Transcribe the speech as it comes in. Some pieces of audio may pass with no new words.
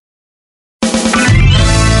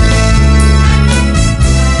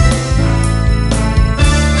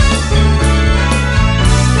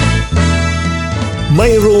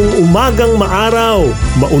umagang maaraw,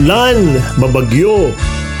 maulan, mabagyo,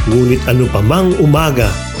 ngunit ano pa mang umaga,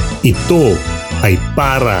 ito ay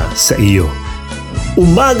para sa iyo.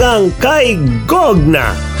 Umagang kay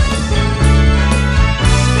Gogna!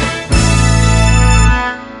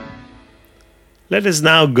 Let us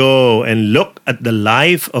now go and look at the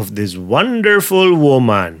life of this wonderful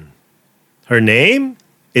woman. Her name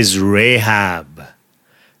is Rahab.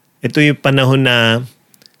 Ito yung panahon na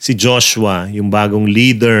si Joshua, yung bagong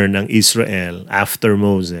leader ng Israel after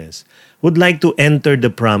Moses, would like to enter the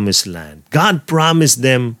promised land. God promised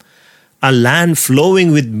them a land flowing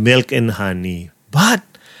with milk and honey. But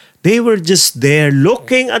they were just there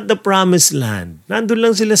looking at the promised land. Nandun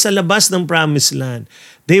lang sila sa labas ng promised land.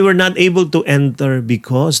 They were not able to enter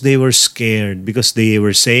because they were scared, because they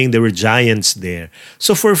were saying there were giants there.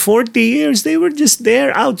 So for 40 years, they were just there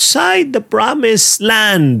outside the promised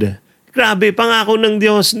land. Grabe, pangako ng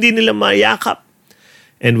Diyos, hindi nila mayakap.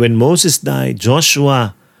 And when Moses died,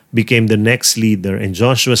 Joshua became the next leader. And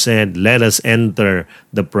Joshua said, let us enter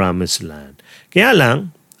the promised land. Kaya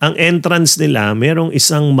lang, ang entrance nila, merong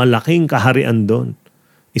isang malaking kaharian doon.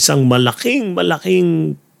 Isang malaking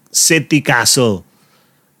city castle.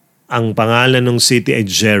 Ang pangalan ng city ay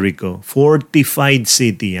Jericho. Fortified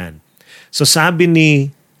city yan. So sabi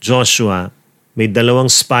ni Joshua, may 2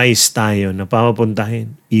 spies tayo na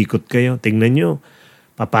papapuntahin. Ikot kayo, tingnan nyo.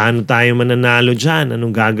 Paano tayo mananalo dyan?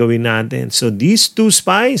 Anong gagawin natin? So these 2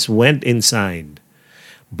 spies went inside.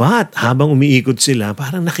 But habang umiikot sila,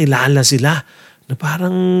 parang nakilala sila na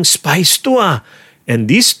parang spies to ah. And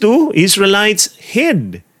these 2 Israelites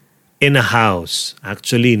hid in a house.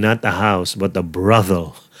 Actually, not a house, but a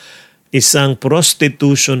brothel. Isang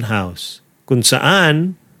prostitution house kung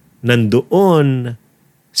saan nandoon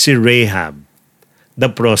si Rahab,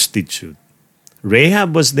 the prostitute.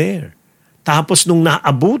 Rahab was there. Tapos nung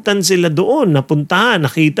naabutan sila doon, napuntahan,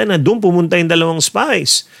 nakita na doon pumunta yung 2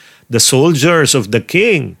 spies. The soldiers of the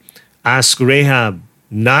king asked Rahab,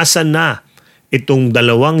 nasa na itong 2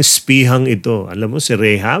 espihang ito? Alam mo si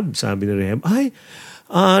Rahab, sabi ni Rahab,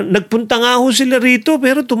 nagpunta nga ho sila rito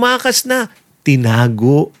pero tumakas na.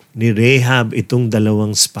 Tinago ni Rahab itong 2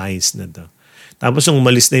 spies na to. Tapos nung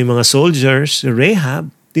umalis na yung mga soldiers, si Rahab,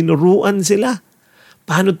 tinuruan sila.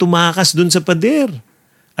 Paano tumakas dun sa pader?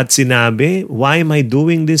 At sinabi, why am I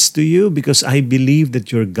doing this to you? Because I believe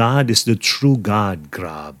that your God is the true God.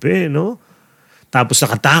 Grabe, no? Tapos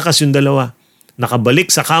nakatakas yung 2. Nakabalik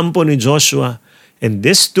sa kampo ni Joshua. And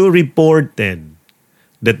these 2 reported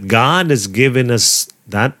that God has given us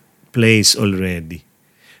that place already.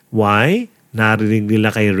 Why? Narinig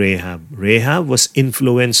nila kay Rahab. Rahab was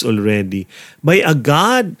influenced already by a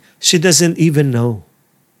God she doesn't even know.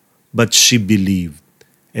 But she believed.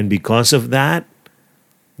 And because of that,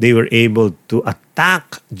 they were able to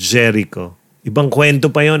attack Jericho. Ibang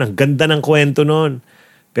kwento pa yon. Ang ganda ng kwento nun.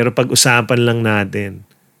 Pero pag-usapan lang natin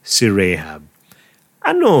si Rahab.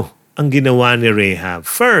 Ano ang ginawa ni Rahab?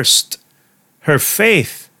 First, her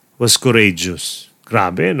faith was courageous.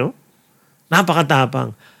 Grabe, no?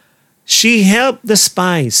 Napakatapang. She helped the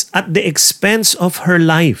spies at the expense of her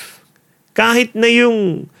life. Kahit na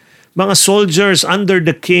yung mga soldiers under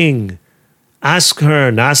the king ask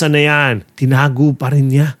her, nasa na yan? Tinago pa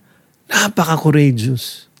rin niya.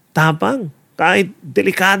 Napaka-courageous. Tapang. Kahit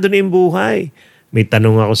delikado na yung buhay. May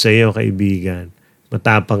tanong ako sa iyo, kaibigan.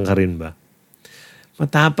 Matapang ka rin ba?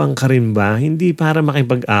 Matapang ka rin ba? Hindi para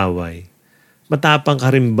makipag-away. Matapang ka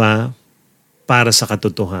rin ba para sa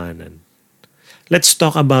katotohanan? Let's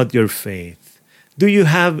talk about your faith. Do you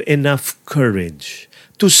have enough courage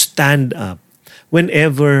to stand up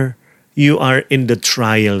whenever you are in the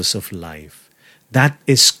trials of life? That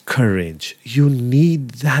is courage. You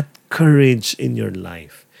need that courage in your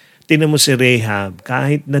life. Tingnan mo si Rahab,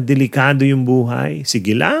 kahit na delikado yung buhay,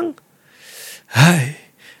 sige lang.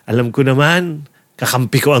 Alam ko naman,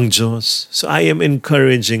 kakampi ko ang Diyos. So I am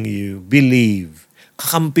encouraging you, believe.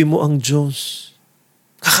 Kakampi mo ang Diyos.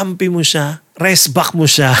 Kakampi mo siya. Rest back mo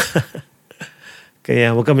siya.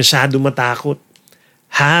 Kaya huwag ka masyado matakot.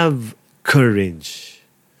 Have courage.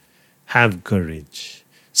 Have courage.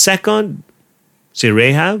 Second, si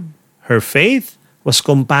Rahab, her faith was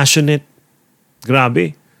compassionate.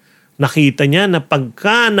 Grabe. Nakita niya na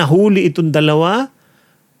pagka nahuli itong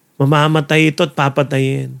 2, mamamatay ito at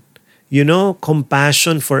papatayin. You know,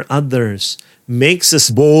 compassion for others makes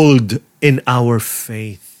us bold in our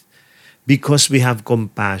faith because we have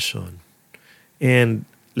compassion. And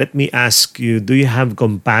let me ask you, do you have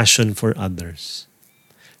compassion for others?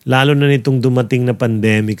 Lalo na nitong dumating na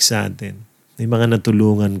pandemic sa atin. May mga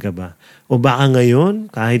natulungan ka ba? O baka ngayon,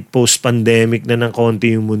 kahit post-pandemic na ng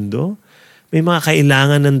konti yung mundo, may mga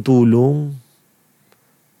kailangan ng tulong.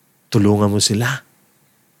 Tulungan mo sila.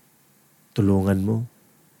 Tulungan mo.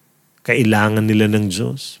 Kailangan nila ng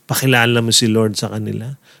Diyos. Pakilala mo si Lord sa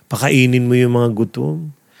kanila. Pakainin mo yung mga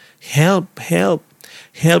gutom. Help.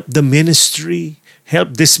 Help the ministry.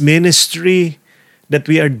 Help this ministry that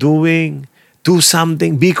we are doing. Do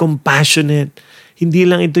something. Be compassionate. Hindi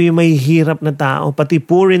lang ito yung may hirap na tao, pati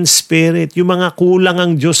poor in spirit, yung mga kulang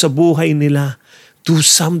ang Diyos sa buhay nila. Do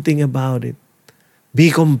something about it.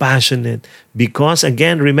 Be compassionate. Because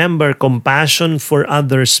again, remember, compassion for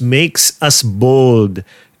others makes us bold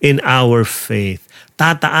in our faith.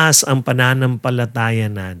 Tataas ang pananampalataya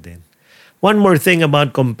natin. One more thing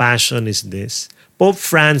about compassion is this. Pope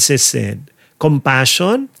Francis said,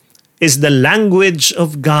 compassion is the language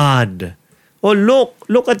of God. Oh,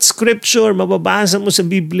 look at Scripture. Mababasa mo sa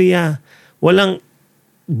Biblia. Walang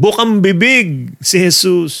bukang bibig si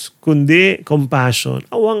Jesus, kundi compassion.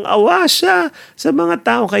 Awang-awa siya sa mga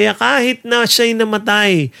tao. Kaya kahit na siya'y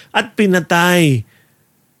namatay at pinatay,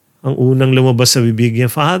 ang unang lumabas sa bibig niya,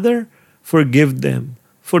 Father, forgive them,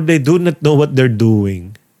 for they do not know what they're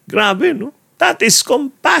doing. Grabe, no? That is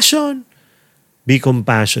compassion. Be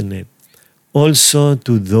compassionate. Also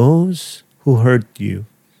to those who hurt you.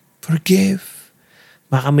 Forgive.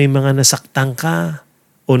 Baka may mga nasaktan ka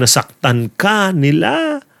o nasaktan ka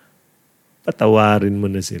nila, patawarin mo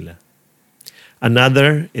na sila.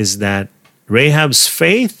 Another is that Rahab's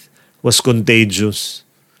faith was contagious.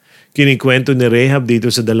 Kinikwento ni Rahab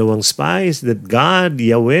dito sa dalawang spies that God,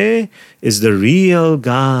 Yahweh, is the real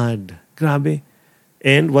God. Grabe.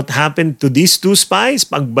 And what happened to these two spies?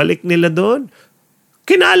 Pagbalik nila doon,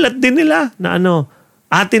 kinalat din nila na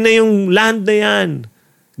atin na yung land na yan.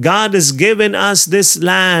 God has given us this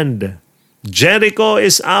land. Jericho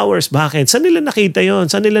is ours. Bakit? Saan nila nakita yon?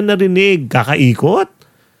 Saan nila narinig? Kakaikot?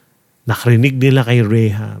 Nakarinig nila kay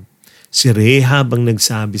Rahab. Si Rahab ang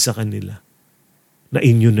nagsabi sa kanila na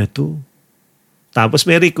inyo na to. Tapos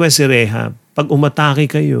may request si Rahab, pag umatake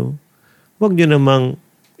kayo, huwag nyo namang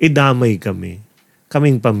idamay kami.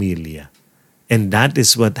 Kaming pamilya. And that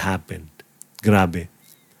is what happened. Grabe.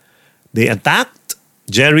 They attacked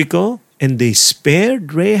Jericho and they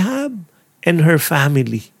spared Rahab and her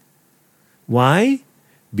family. Why?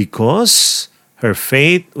 Because her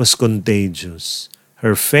faith was contagious.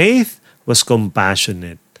 Her faith was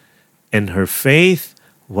compassionate. And her faith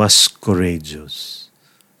was courageous.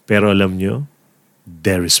 Pero alam nyo,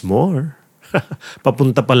 there is more.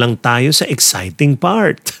 Papunta pa lang tayo sa exciting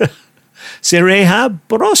part. Si Rahab,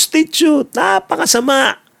 prostitute,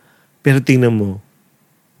 napakasama. Pero tingnan mo,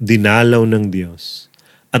 dinalaw ng Diyos.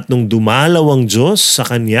 At nung dumalaw ang Diyos sa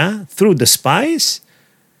kanya through the spies,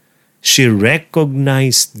 she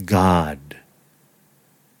recognized God.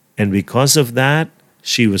 And because of that,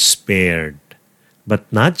 she was spared. But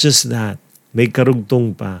not just that, may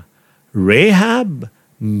karugtong pa. Rahab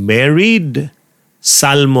married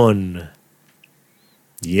Salmon.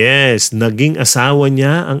 Yes, naging asawa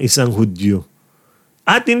niya ang isang Hudyo.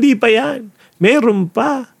 At hindi pa yan. Meron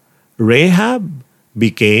pa. Rahab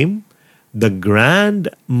became the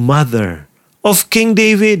grandmother of King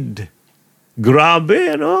David.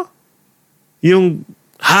 Grabe, Yung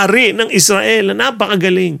hari ng Israel na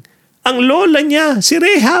napakagaling. Ang lola niya, si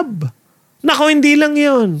Rahab. Nako, hindi lang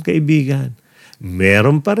yon, kaibigan.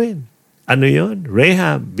 Meron pa rin. Ano yon?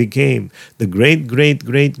 Rahab became the great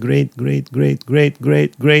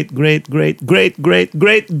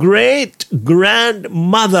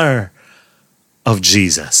grandmother of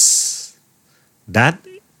Jesus. That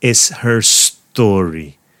is her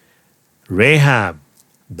story. Rahab,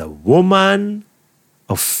 the woman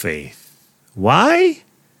of faith. Why?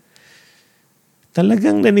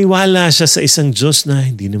 Talagang naniwala siya sa isang Diyos na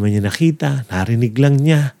hindi naman niya nakita, narinig lang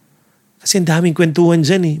niya. Kasi ang daming kwentuhan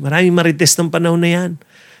dyan . Maraming marites ng panahon na yan.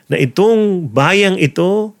 Na itong bayang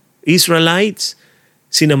ito, Israelites,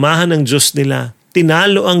 sinamahan ng Diyos nila.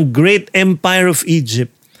 Tinalo ang great empire of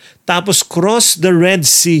Egypt. Tapos cross the Red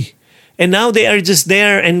Sea. And now they are just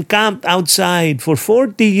there encamped outside for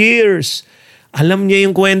 40 years. Alam niya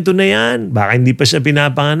yung kwento na yan. Baka hindi pa siya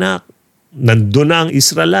pinapanganak. Nandun na ang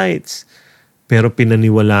Israelites. Pero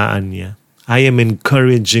pinaniwalaan niya. I am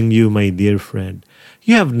encouraging you, my dear friend.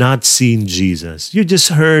 You have not seen Jesus. You just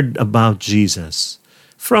heard about Jesus.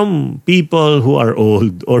 From people who are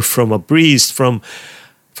old or from a priest, from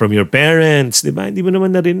your parents, di ba? Hindi mo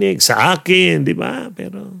naman narinig. Sa akin, di ba?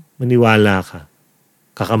 Pero maniwala ka.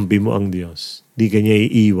 Kakampi mo ang Diyos. Di ka niya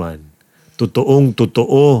iiwan.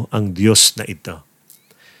 Totoong-totoo ang Diyos na ito.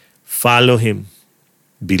 Follow Him.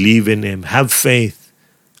 Believe in Him. Have faith.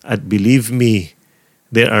 At believe me,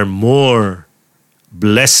 there are more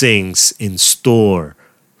blessings in store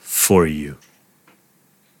for you.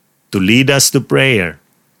 To lead us to prayer,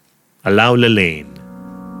 Allow Lalaine.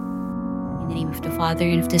 In the name of the Father,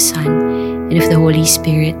 and of the Son, and of the Holy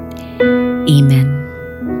Spirit. Amen.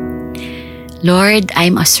 Lord,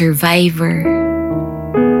 I'm a survivor.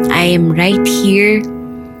 I am right here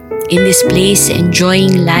in this place,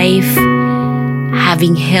 enjoying life,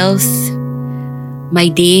 having health. My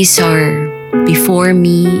days are before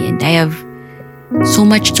me, and I have so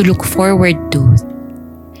much to look forward to.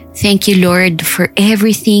 Thank you, Lord, for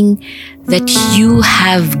everything that you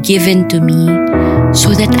have given to me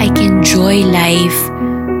so that I can enjoy life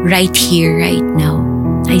right here, right now.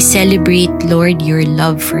 I celebrate, Lord, your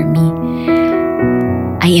love for me.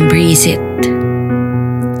 I embrace it.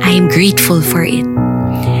 I am grateful for it.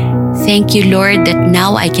 Thank you, Lord, that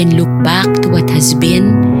now I can look back to what has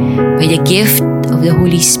been by the gift of the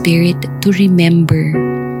Holy Spirit to remember.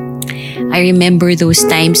 I remember those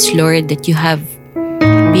times, Lord, that you have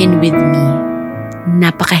been with me.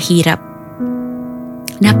 Napakahirap.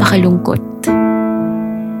 Napakalungkot.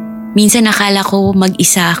 Minsan nakala ko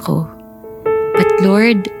mag-isa ako. But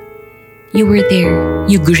Lord, you were there.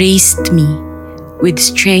 You graced me with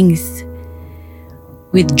strength,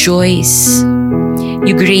 with joys.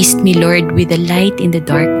 You graced me, Lord, with a light in the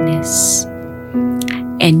darkness.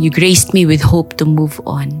 And you graced me with hope to move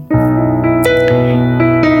on.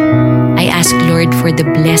 I ask, Lord, for the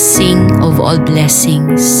blessing of all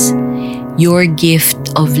blessings, your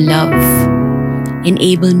gift of love.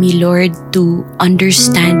 Enable me, Lord, to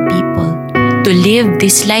understand people, to live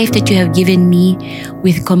this life that you have given me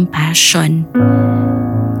with compassion,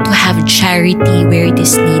 to have charity where it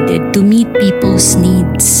is needed, to meet people's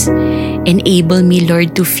needs. Enable me,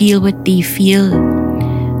 Lord, to feel what they feel,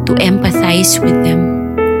 to empathize with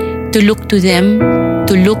them, to look to them,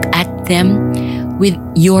 to look at them with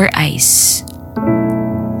your eyes,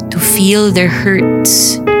 to feel their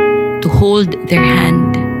hurts, to hold their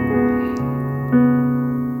hand.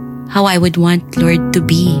 How I would want, Lord, to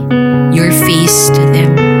be your face to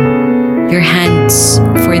them, your hands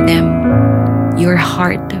for them, your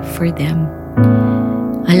heart for them.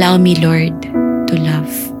 Allow me, Lord, to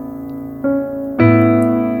love.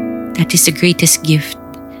 That is the greatest gift,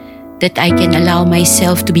 that I can allow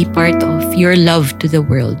myself to be part of your love to the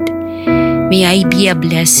world. May I be a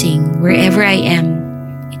blessing wherever I am.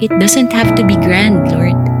 It doesn't have to be grand,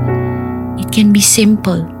 Lord. It can be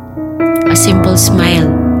simple. A simple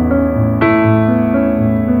smile.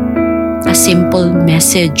 A simple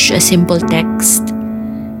message. A simple text.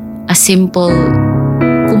 A simple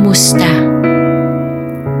kumusta.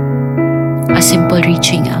 A simple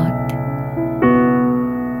reaching out.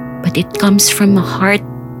 But it comes from a heart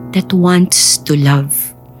that wants to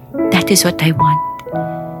love. That is what I want.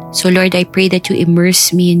 So Lord, I pray that you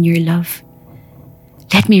immerse me in your love.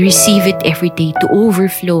 Let me receive it every day to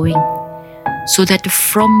overflowing, so that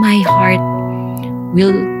from my heart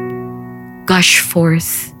will gush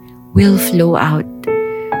forth, will flow out,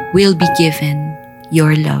 will be given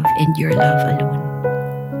your love and your love alone.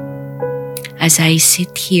 As I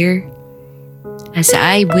sit here, as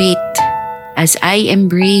I wait, as I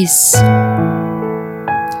embrace,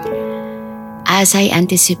 as I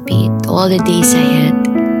anticipate all the days ahead,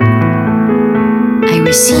 I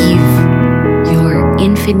receive your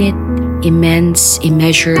infinite, immense,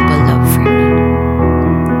 immeasurable love for me.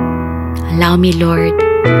 Allow me, Lord,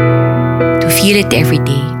 to feel it every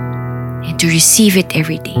day and to receive it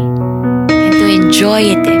every day and to enjoy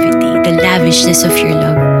it every day, the lavishness of your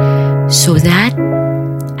love, so that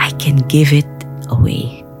I can give it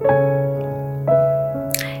away.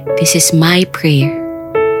 This is my prayer,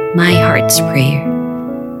 my heart's prayer.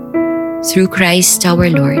 Through Christ our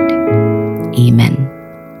Lord. Amen.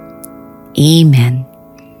 Amen.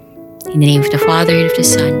 In the name of the Father, and of the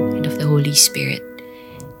Son, and of the Holy Spirit.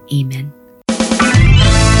 Amen.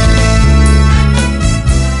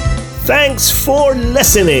 Thanks for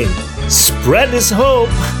listening. Spread His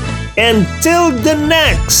hope. Until the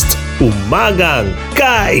next Umagang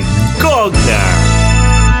Kay Gogner.